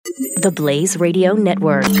TheBlaze Radio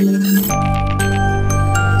Network.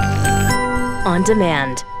 On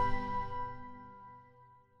demand.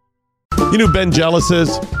 You know who Ben Jealous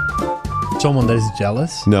is? Someone that is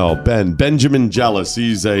jealous? No, Benjamin Jealous.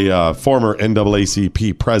 He's a former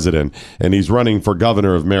NAACP president, and he's running for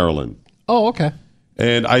governor of Maryland. Oh, okay.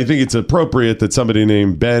 And I think it's appropriate that somebody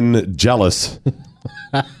named Ben Jealous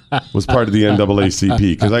was part of the NAACP,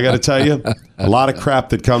 because I got to tell you, a lot of crap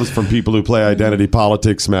that comes from people who play identity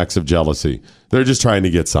politics smacks of jealousy. They're just trying to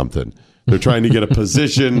get something. They're trying to get a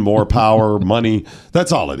position, more power, money.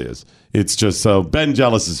 That's all it is. It's just so Ben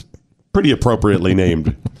Jealous is pretty appropriately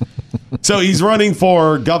named. So he's running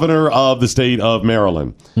for governor of the state of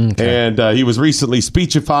Maryland. Okay. And he was recently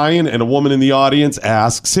speechifying, and a woman in the audience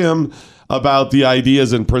asks him about the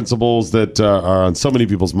ideas and principles that are on so many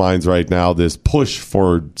people's minds right now, this push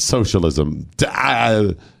for socialism,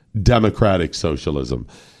 democratic socialism.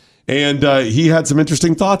 And he had some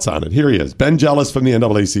interesting thoughts on it. Here he is, Ben Jealous from the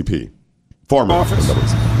NAACP. Former office.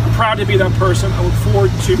 I'm proud to be that person. I look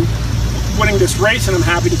forward to winning this race, and I'm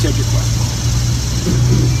happy to take your question.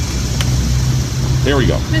 Here we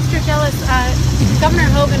go. Mr. Jealous, Governor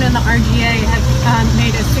Hogan and the RGA have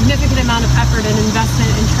made a significant amount of effort and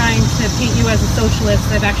investment in trying to paint you as a socialist.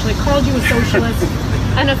 They've actually called you a socialist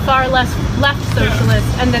and a far less left socialist,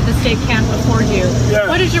 and that the state can't afford you. Yeah.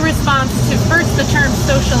 What is your response to, first, the term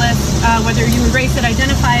socialist, whether you embrace it,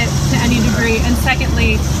 identify it to any degree, and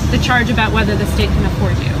secondly, the charge about whether the state can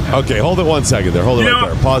afford you? Okay, hold it 1 second there. Hold it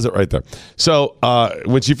right there. Pause it right there. So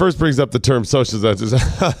when she first brings up the term socialist,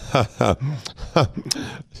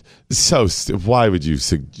 so why would you,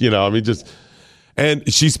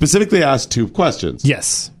 and she specifically asked two questions.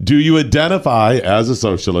 Yes. Do you identify as a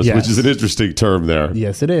socialist, yes, which is an interesting term there?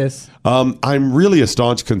 Yes, it is. I'm really a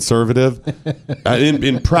staunch conservative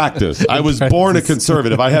in practice. I was born a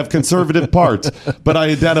conservative. I have conservative parts, but I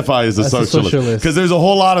identify as a socialist because there's a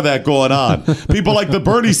whole lot of that going on. People like the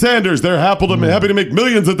Bernie Sanders, they're happy to make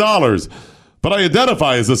millions of dollars. But I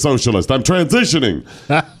identify as a socialist. I'm transitioning.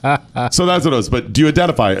 So that's what it is. But do you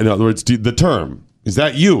identify, in other words, the term, is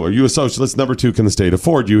that you? Are you a socialist? Number two, can the state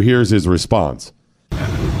afford you? Here's his response.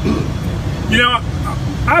 I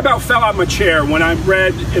about fell out of my chair when I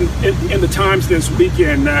read in the Times this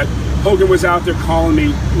weekend that Hogan was out there calling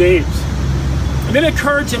me names. And then it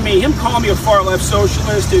occurred to me, him calling me a far-left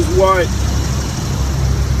socialist is what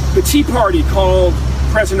the Tea Party called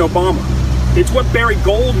President Obama. It's what Barry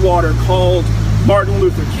Goldwater called Martin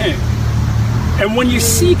Luther King. And when you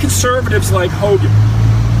see conservatives like Hogan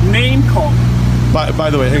name-calling... By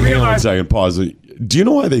the way, hang on 1 second, pause. Do you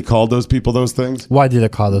know why they called those people those things? Why did they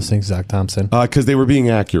call those things, Doc Thompson? Because they were being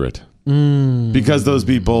accurate. Because those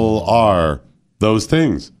people are those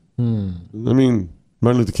things. I mean,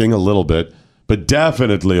 Martin Luther King a little bit, but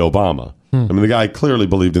definitely Obama. I mean, the guy clearly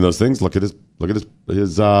believed in those things. Look at his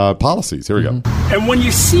policies. Here we go. And when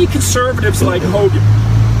you see conservatives like Hogan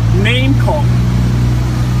name-calling,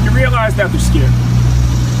 you realize that they're scared.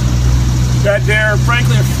 That they're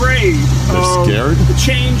frankly afraid of the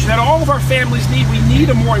change that all of our families need. We need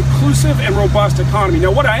a more inclusive and robust economy.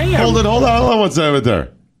 Now, what I am... Hold on 1 second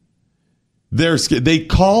there. They're scared. They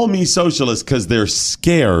call me socialist because they're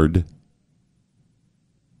scared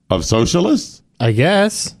of socialists? I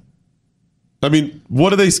guess. I mean,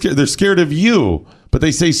 what are they scared? They're scared of you, but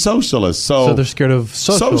they say socialist. So they're scared of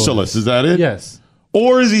socialists. Is that it? Yes.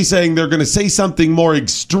 Or is he saying they're going to say something more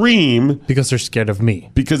extreme? Because they're scared of me.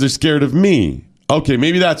 Because they're scared of me. Okay,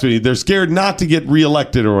 maybe that's what they're scared not to get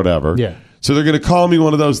reelected or whatever. Yeah. So they're going to call me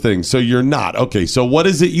one of those things. So you're not. Okay, so what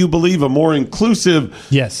is it you believe? A more inclusive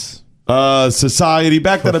society?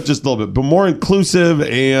 Back that up just a little bit. But more inclusive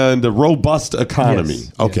and a robust economy.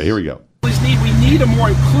 Yes. Okay, here we go. We need a more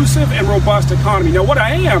inclusive and robust economy. Now, what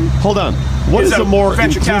I am... Hold on. What is a more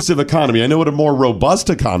inclusive economy? I know what a more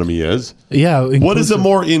robust economy is. Yeah. Inclusive. What is a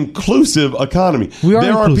more inclusive economy?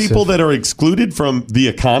 There are people that are excluded from the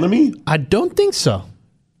economy? I don't think so.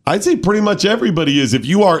 I'd say pretty much everybody is. If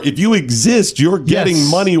you exist, you're getting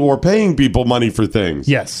money or paying people money for things.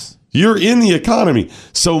 Yes. You're in the economy.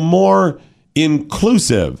 So more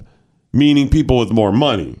inclusive, meaning people with more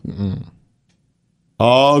money. Mm-mm.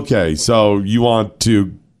 Okay, so you want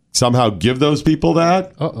to somehow give those people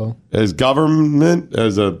that? As government,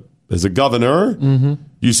 as a governor,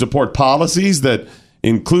 you support policies that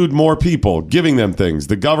include more people, giving them things,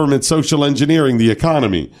 the government social engineering the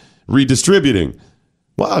economy, redistributing.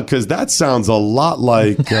 Wow, because that sounds a lot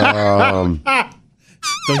like...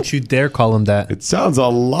 Don't you dare call him that. It sounds a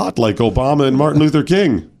lot like Obama and Martin Luther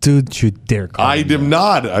King. Don't you dare call him that. I am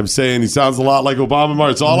not. I'm saying he sounds a lot like Obama and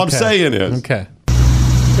Martin. That's all I'm saying is... Okay.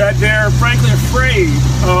 That they're frankly afraid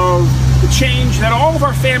of the change that all of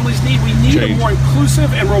our families need. We need a more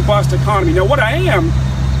inclusive and robust economy. Now, what I am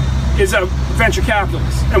is a venture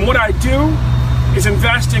capitalist, and what I do is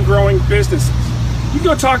invest in growing businesses. You can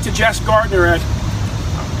go talk to Jess Gardner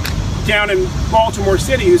down in Baltimore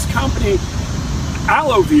City, whose company,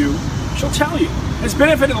 AlloView, she'll tell you, has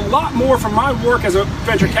benefited a lot more from my work as a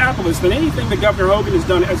venture capitalist than anything that Governor Hogan has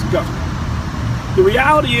done as governor. The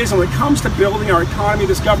reality is, when it comes to building our economy,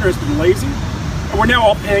 this governor has been lazy, and we're now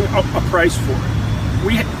all paying a price for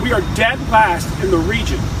it. We are dead last in the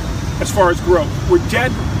region as far as growth. We're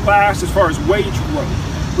dead last as far as wage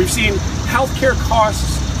growth. We've seen healthcare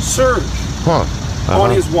costs surge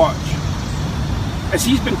on his watch, as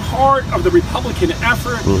he's been part of the Republican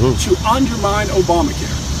effort to undermine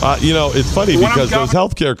Obamacare. It's funny because those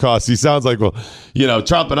healthcare costs, he sounds like,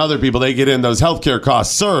 Trump and other people, they get in, those healthcare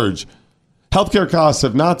costs surge. Healthcare costs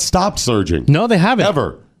have not stopped surging. No, they haven't.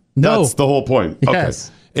 Ever. No. That's the whole point.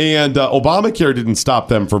 Yes. Okay. And Obamacare didn't stop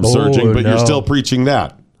them from surging, but you're still preaching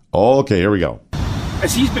that. Okay, here we go.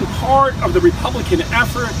 As he's been part of the Republican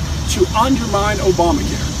effort to undermine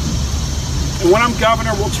Obamacare. And when I'm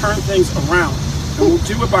governor, we'll turn things around. And we'll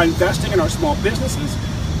do it by investing in our small businesses,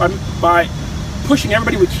 by pushing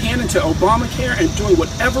everybody we can into Obamacare and doing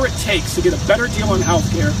whatever it takes to get a better deal on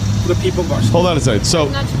health care for the people of our state. Hold on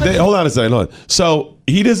a second. So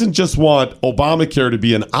he doesn't just want Obamacare to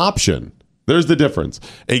be an option. There's the difference.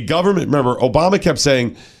 Remember, Obama kept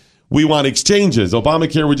saying, we want exchanges.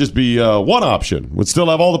 Obamacare would just be one option. Would still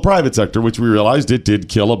have all the private sector, which we realized it did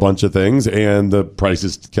kill a bunch of things, and the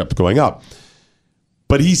prices kept going up.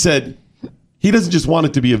 But he said, he doesn't just want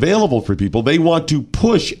it to be available for people. They want to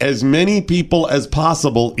push as many people as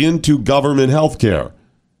possible into government health care.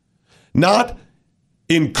 Not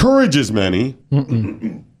encourage as many.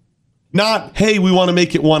 Not, hey, we want to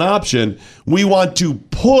make it one option. We want to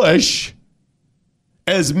push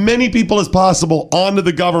as many people as possible onto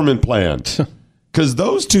the government plan. Because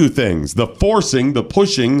those two things, the forcing, the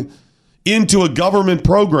pushing into a government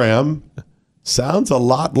program, sounds a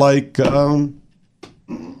lot like...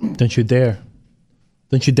 Don't you dare.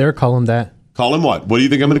 Don't you dare call him that. Call him what? What do you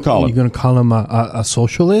think I'm going to call him? You're going to call him a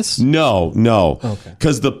socialist? No. Okay.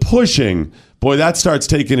 Because the pushing, boy, that starts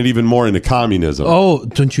taking it even more into communism. Oh,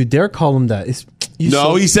 don't you dare call him that.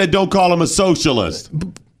 He said don't call him a socialist.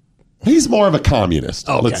 He's more of a communist.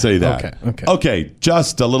 Okay. Let's say that. Okay.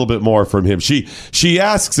 Just a little bit more from him. She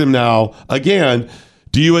asks him now, again,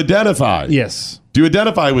 do you identify? Yes. Do you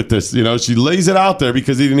identify with this? She lays it out there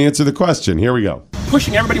because he didn't answer the question. Here we go.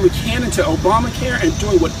 Pushing everybody we can into Obamacare and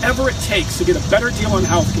doing whatever it takes to get a better deal on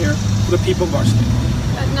health care for the people of our state.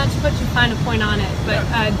 Not to put too fine a point on it, but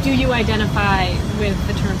do you identify with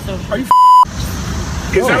the term socialist? Are you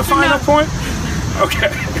Is that a final point? Okay.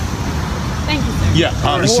 Thank you, sir.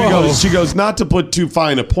 Yeah, she goes, not to put too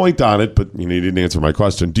fine a point on it, but he didn't answer my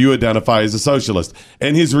question. Do you identify as a socialist?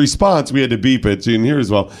 And his response, we had to beep it, so you can hear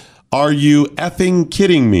as well. Are you effing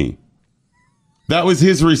kidding me? That was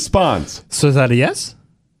his response. So is that a yes?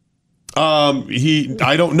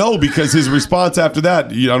 I don't know, because his response after that,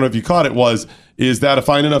 I don't know if you caught it, is that a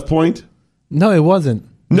fine enough point? No, it wasn't.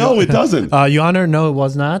 No, it doesn't. Your Honor, no, it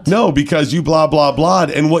was not. No, because you blah, blah, blah.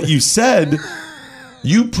 And what you said,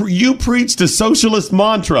 you preached a socialist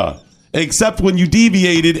mantra, except when you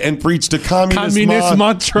deviated and preaced a communist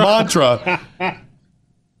mantra.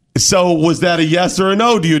 So was that a yes or a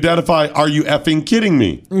no? Do you identify, are you effing kidding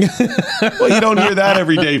me? Well, you don't hear that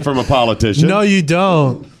every day from a politician. No, you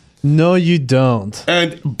don't.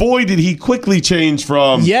 And boy, did he quickly change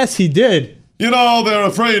from... Yes, he did. They're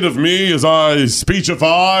afraid of me as I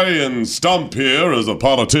speechify and stump here as a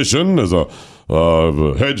politician, as a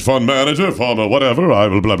hedge fund manager, farmer, whatever. I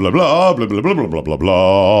will blah, blah, blah, blah, blah, blah, blah, blah, blah,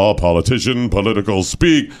 blah, politician, political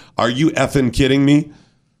speak. Are you effing kidding me?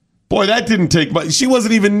 Boy, that didn't take much. She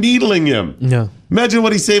wasn't even needling him. No. Imagine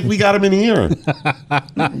what he said if we got him in here.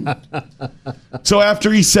 So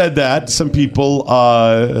after he said that, some people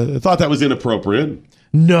thought that was inappropriate.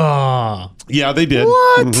 No. Yeah, they did.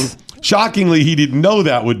 What? Mm-hmm. Shockingly, he didn't know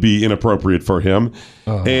that would be inappropriate for him.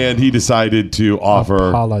 And he decided to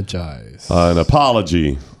offer an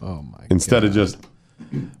apology. Oh, my God. Instead of just...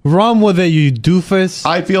 Run with it, you doofus.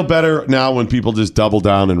 I feel better now when people just double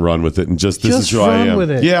down and run with it and this is who I am. Run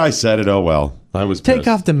with it. Yeah, I said it. Oh, well. I was Take pissed.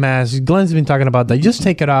 off the mask. Glenn's been talking about that. Just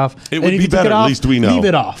take it off. It would be better. At least we know. Leave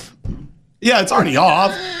it off. Yeah, it's already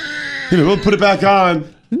off. We'll put it back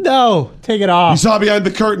on. No, take it off. You saw behind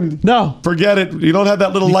the curtain. No. Forget it. You don't have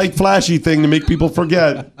that little light flashy thing to make people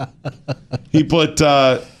forget. He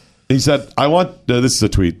said, I want, this is a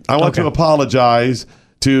tweet. I want to apologize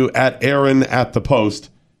to @Aaron at the Post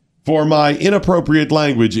for my inappropriate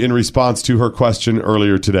language in response to her question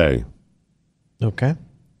earlier today. Okay.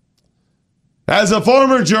 As a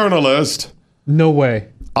former journalist, No way.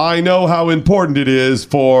 I know how important it is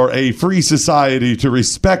for a free society to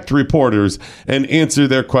respect reporters and answer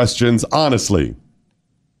their questions honestly.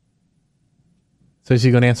 So is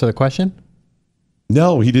he going to answer the question?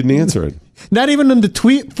 No, he didn't answer it. Not even in the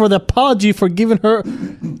tweet for the apology for giving her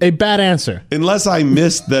a bad answer. Unless I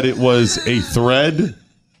missed that it was a thread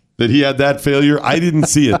that he had that failure, I didn't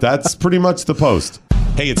see it. That's pretty much the post.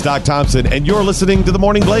 Hey, it's Doc Thompson, and you're listening to The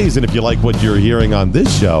Morning Blaze. And if you like what you're hearing on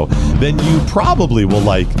this show, then you probably will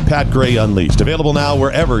like Pat Gray Unleashed. Available now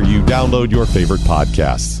wherever you download your favorite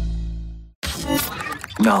podcasts.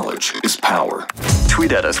 Knowledge is power.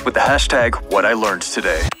 Tweet at us with the hashtag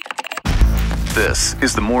 #WhatILearnedToday. This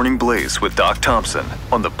is The Morning Blaze with Doc Thompson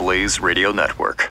on the Blaze Radio Network.